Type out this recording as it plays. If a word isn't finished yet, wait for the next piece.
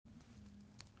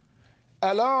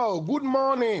Hello, good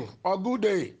morning or good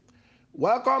day.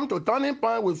 Welcome to Turning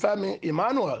Point with Femi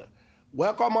Emmanuel.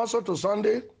 Welcome also to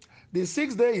Sunday, the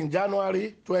sixth day in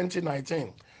January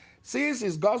 2019. Six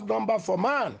is God's number for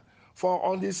man. For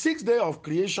on the sixth day of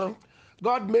creation,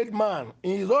 God made man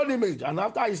in his own image and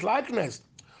after his likeness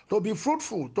to be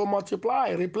fruitful, to multiply,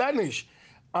 replenish,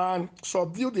 and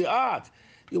subdue the earth.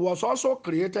 He was also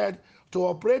created to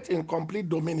operate in complete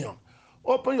dominion.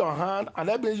 Open your hand and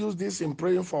let me use this in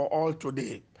praying for all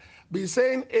today. Be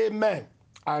saying amen.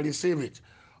 I receive it.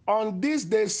 On this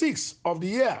day 6 of the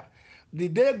year, the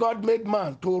day God made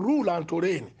man to rule and to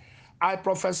reign, I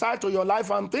prophesy to your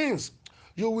life and things.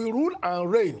 You will rule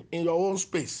and reign in your own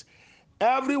space.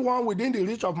 Everyone within the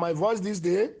reach of my voice this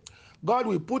day, God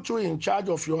will put you in charge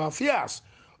of your affairs.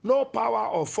 No power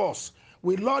or force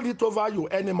will lord it over you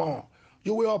anymore.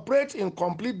 You will operate in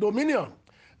complete dominion.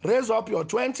 Raise up your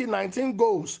 2019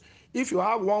 goals if you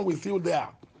have one with you there,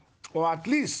 or at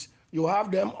least you have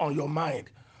them on your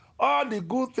mind. All the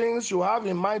good things you have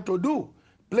in mind to do,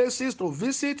 places to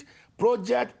visit,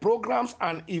 project, programs,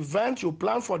 and events you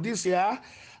plan for this year,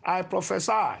 I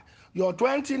prophesy your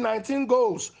 2019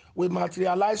 goals will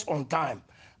materialize on time.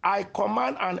 I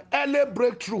command an early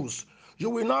breakthroughs.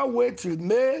 You will not wait till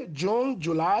May, June,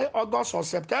 July, August, or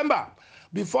September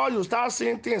before you start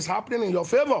seeing things happening in your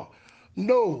favor.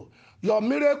 No, your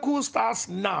miracle starts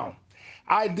now.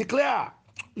 I declare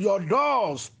your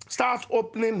doors start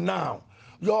opening now.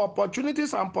 Your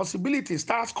opportunities and possibilities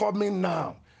start coming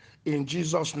now. In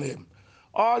Jesus' name.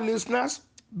 All listeners,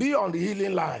 be on the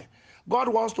healing line. God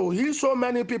wants to heal so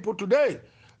many people today.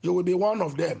 You will be one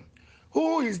of them.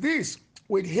 Who is this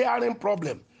with hearing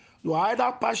problem? You are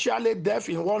either partially deaf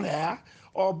in one ear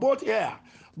or both ear.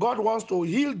 God wants to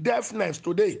heal deafness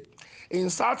today.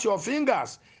 Insert your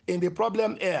fingers in the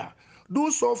problem ear. Do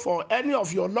so for any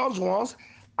of your loved ones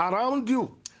around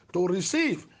you to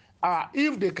receive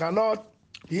if they cannot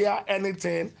hear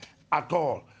anything at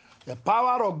all. The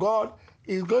power of God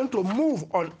is going to move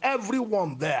on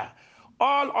everyone there.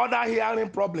 All other hearing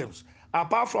problems,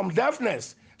 apart from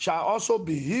deafness, shall also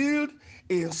be healed.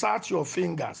 Insert your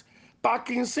fingers.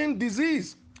 Parkinson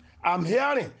disease, I'm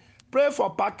hearing. Pray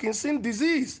for Parkinson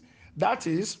disease, that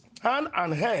is, hand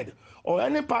and head, or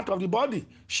any part of the body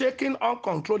shaking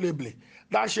uncontrollably.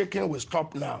 That shaking will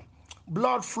stop now.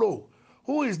 Blood flow.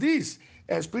 Who is this?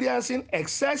 Experiencing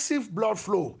excessive blood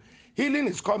flow. Healing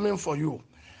is coming for you.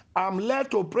 I'm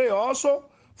led to pray also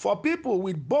for people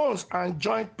with bones and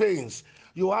joint pains.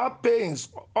 You have pains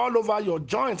all over your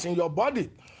joints in your body,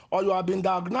 or you have been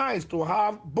diagnosed to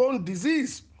have bone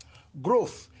disease,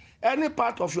 growth. Any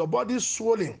part of your body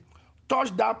swelling,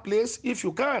 touch that place if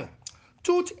you can.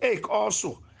 Toothache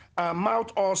also, and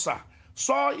mouth ulcer,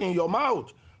 sore in your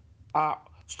mouth, uh,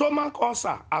 stomach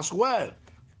ulcer as well.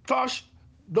 Touch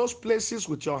those places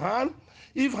with your hand.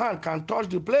 If hand can touch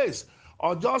the place,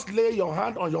 or just lay your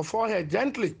hand on your forehead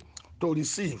gently to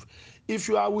receive. If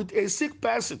you are with a sick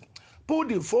person, put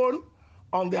the phone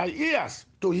on their ears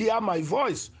to hear my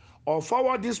voice, or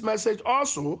forward this message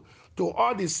also to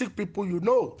all the sick people you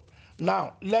know.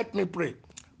 Now, let me pray.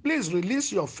 Please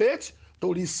release your faith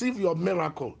to receive your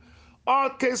miracle. All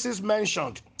cases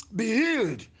mentioned, be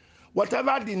healed.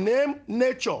 Whatever the name,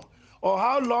 nature, or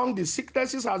how long the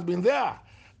sicknesses has been there,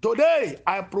 today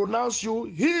I pronounce you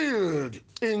healed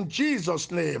in Jesus'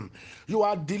 name. You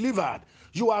are delivered.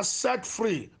 You are set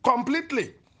free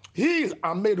completely, healed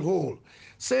and made whole.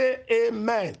 Say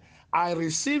amen. I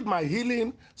received my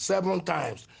healing 7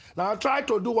 times. Now try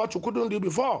to do what you couldn't do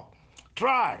before.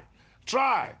 Try.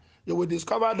 You will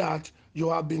discover that you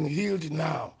have been healed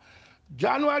now.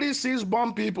 January 6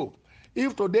 born people,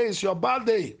 if today is your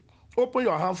birthday, open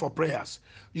your hand for prayers.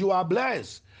 You are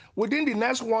blessed. Within the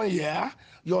next 1 year,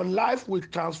 your life will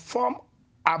transform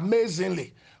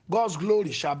amazingly. God's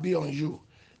glory shall be on you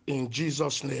in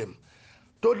Jesus' name.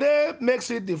 Today makes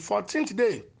it the 14th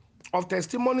day of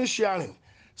testimony sharing,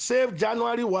 save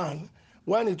January 1,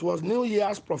 when it was New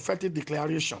Year's prophetic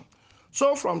declaration.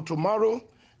 So from tomorrow,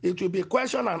 it will be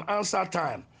question and answer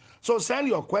time. So send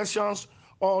your questions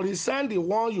or resend the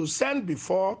one you sent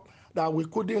before that we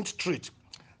couldn't treat.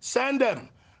 Send them,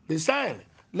 resend.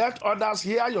 Let others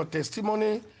hear your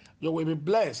testimony. You will be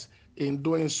blessed in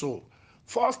doing so.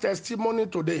 First testimony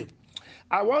today.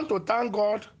 I want to thank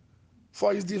God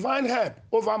for his divine help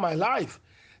over my life.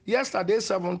 Yesterday,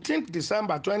 17th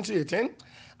December 2018,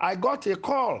 I got a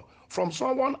call from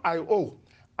someone I owe,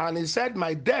 and he said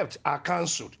my debts are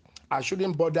cancelled. I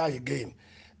shouldn't bother again.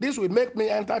 This will make me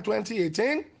enter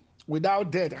 2018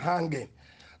 without debt hanging.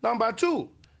 Number two,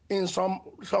 in some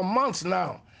months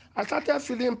now, I started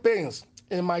feeling pains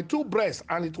in my two breasts,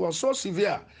 and it was so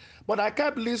severe. But I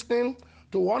kept listening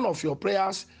to one of your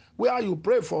prayers where you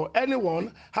pray for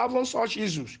anyone having such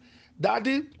issues.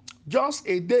 Daddy, just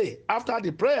a day after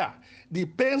the prayer, the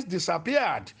pains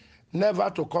disappeared, never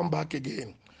to come back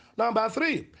again. Number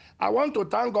 3, I want to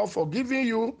thank God for giving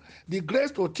you the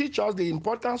grace to teach us the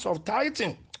importance of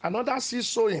tithing, another seed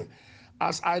sowing,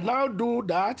 as I now do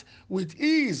that with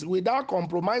ease, without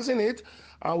compromising it,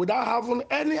 and without having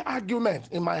any argument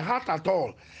in my heart at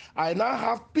all. I now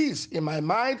have peace in my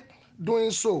mind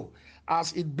doing so,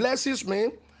 as it blesses me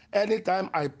anytime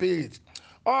I pay it.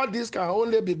 All this can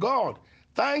only be God.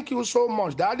 Thank you so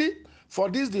much, Daddy, for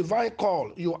this divine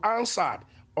call you answered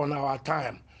on our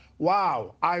time.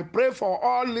 Wow, I pray for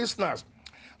all listeners.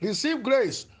 Receive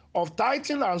grace of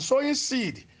tithing and sowing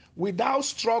seed without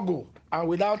struggle and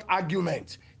without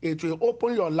argument. It will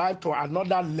open your life to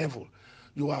another level.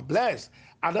 You are blessed.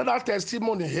 Another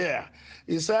testimony here.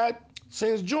 He said,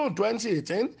 since June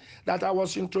 2018, that I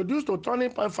was introduced to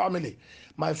Turning Point Family,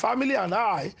 my family and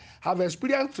I have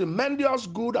experienced tremendous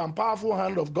good and powerful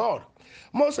hand of God.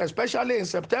 Most especially in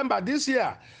September this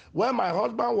year, when my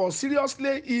husband was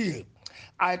seriously ill.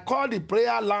 I called the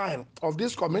prayer line of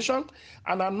this commission.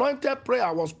 An anointed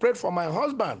prayer was prayed for my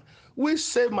husband, which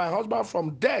saved my husband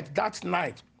from death that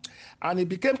night. And he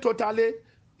became totally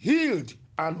healed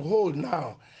and whole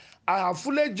now. I have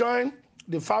fully joined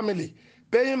the family,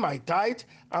 paying my tithe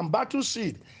and battle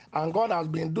seed, and God has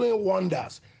been doing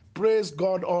wonders. Praise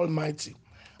God Almighty.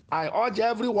 I urge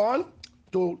everyone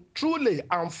to truly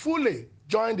and fully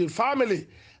join the family.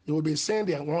 You will be seeing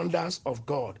the wonders of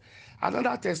God.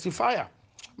 Another testifier.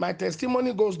 My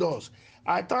testimony goes thus.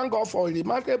 I thank God for a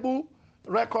remarkable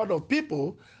record of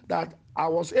people that I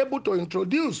was able to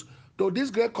introduce to this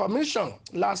great commission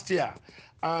last year,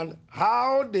 and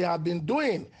how they have been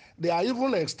doing. They are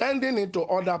even extending it to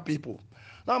other people.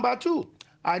 Number 2,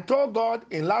 I told God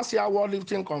in last year World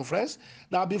Lifting Conference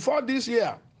that before this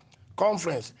year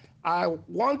conference, I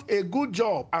want a good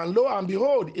job. And lo and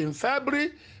behold, in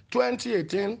February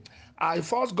 2018, I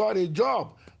first got a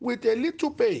job with a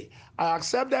little pay. I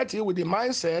accepted it with the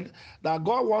mindset that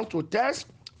God wants to test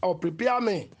or prepare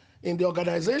me in the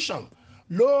organization.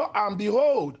 Lo and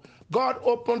behold, God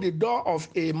opened the door of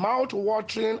a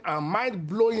mouth-watering and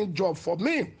mind-blowing job for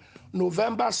me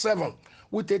November 7th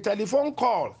with a telephone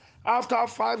call after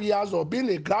 5 years of being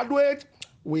a graduate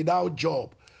without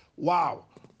job. Wow.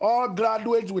 All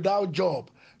graduates without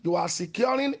job, you are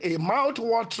securing a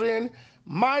mouth-watering,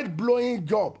 mind-blowing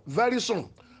job very soon,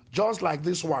 just like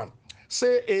this one.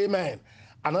 Say amen.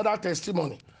 Another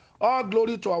testimony. All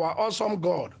glory to our awesome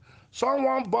God.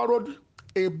 Someone borrowed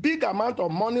a big amount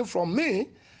of money from me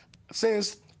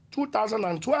since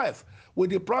 2012 with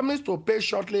the promise to pay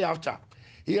shortly after.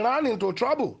 He ran into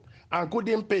trouble and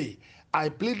couldn't pay. I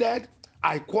pleaded,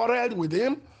 I quarreled with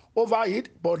him over it,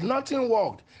 but nothing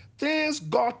worked. Things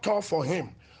got tough for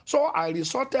him. So I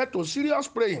resorted to serious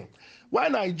praying.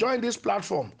 When I joined this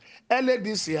platform early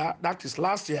this year, that is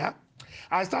last year,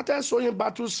 I started sowing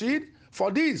battle seed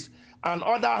for this and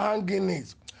other hanging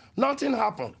needs. Nothing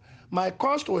happened. My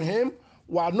calls to him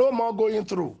were no more going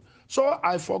through. So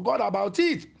I forgot about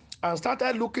it and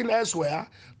started looking elsewhere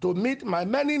to meet my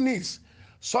many needs.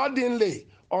 Suddenly,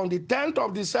 on the 10th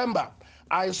of December,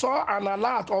 I saw an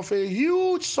alert of a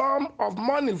huge sum of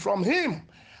money from him.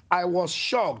 I was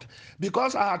shocked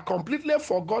because I had completely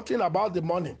forgotten about the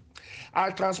money.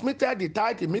 I transmitted the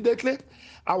tithe immediately.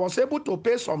 I was able to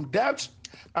pay some debts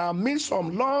and meet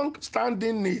some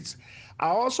long-standing needs. I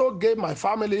also gave my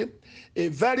family a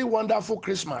very wonderful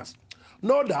Christmas.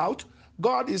 No doubt,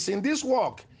 God is in this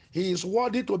work. He is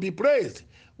worthy to be praised.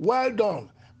 Well done,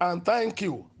 and thank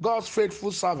you, God's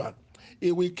faithful servant.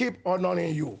 He will keep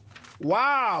honoring you.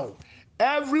 Wow!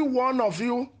 Every one of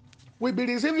you will be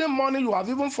receiving money you have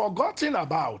even forgotten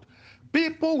about.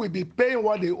 People will be paying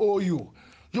what they owe you.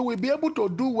 You will be able to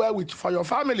do well for your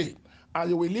family, and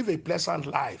you will live a pleasant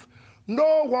life.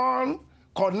 No one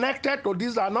connected to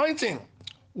this anointing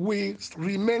will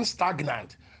remain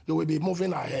stagnant. You will be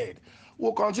moving ahead.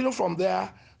 We'll continue from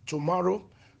there tomorrow.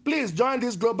 Please join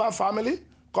this global family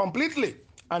completely,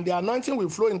 and the anointing will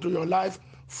flow into your life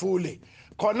fully.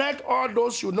 Connect all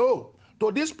those you know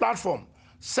to this platform.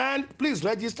 Send, please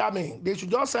register me. They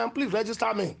should just send, please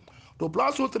register me to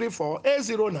 +234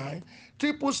 809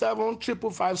 777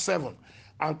 5557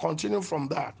 and continue from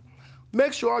that.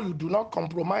 Make sure you do not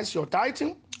compromise your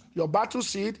tithing, your battle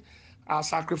seed,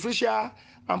 sacrificial,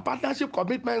 and partnership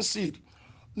commitment seed.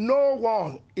 No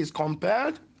one is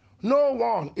compelled, no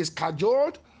one is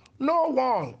cajoled, no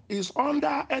one is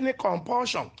under any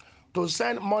compulsion to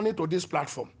send money to this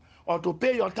platform or to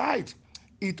pay your tithe.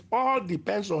 It all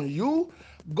depends on you,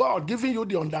 God giving you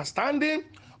the understanding.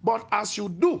 But as you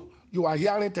do, you are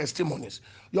hearing testimonies.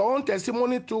 Your own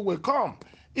testimony too will come.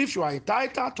 If you are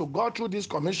entitled to go through this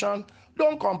commission,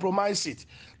 don't compromise it.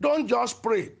 Don't just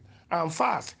pray and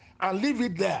fast and leave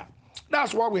it there.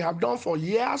 That's what we have done for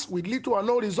years with little or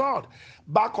no result.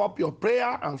 Back up your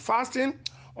prayer and fasting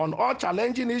on all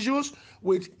challenging issues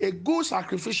with a good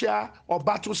sacrificial or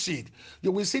battle seed.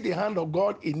 You will see the hand of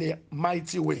God in a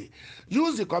mighty way.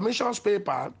 Use the commission's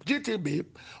paper, GTB,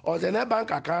 or the net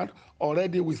bank account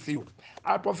already with you.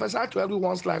 I prophesy to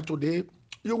everyone's life today,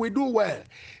 you will do well.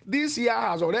 This year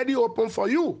has already opened for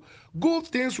you. Good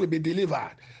things will be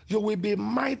delivered. You will be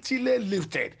mightily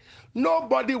lifted.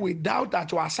 Nobody will doubt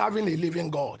that you are serving a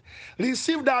living God.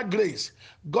 Receive that grace.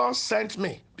 God sent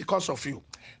me because of you.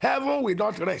 Heaven will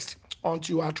not rest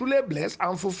until you are truly blessed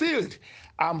and fulfilled.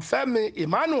 I'm Femi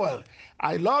Emmanuel.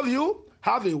 I love you.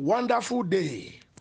 Have a wonderful day.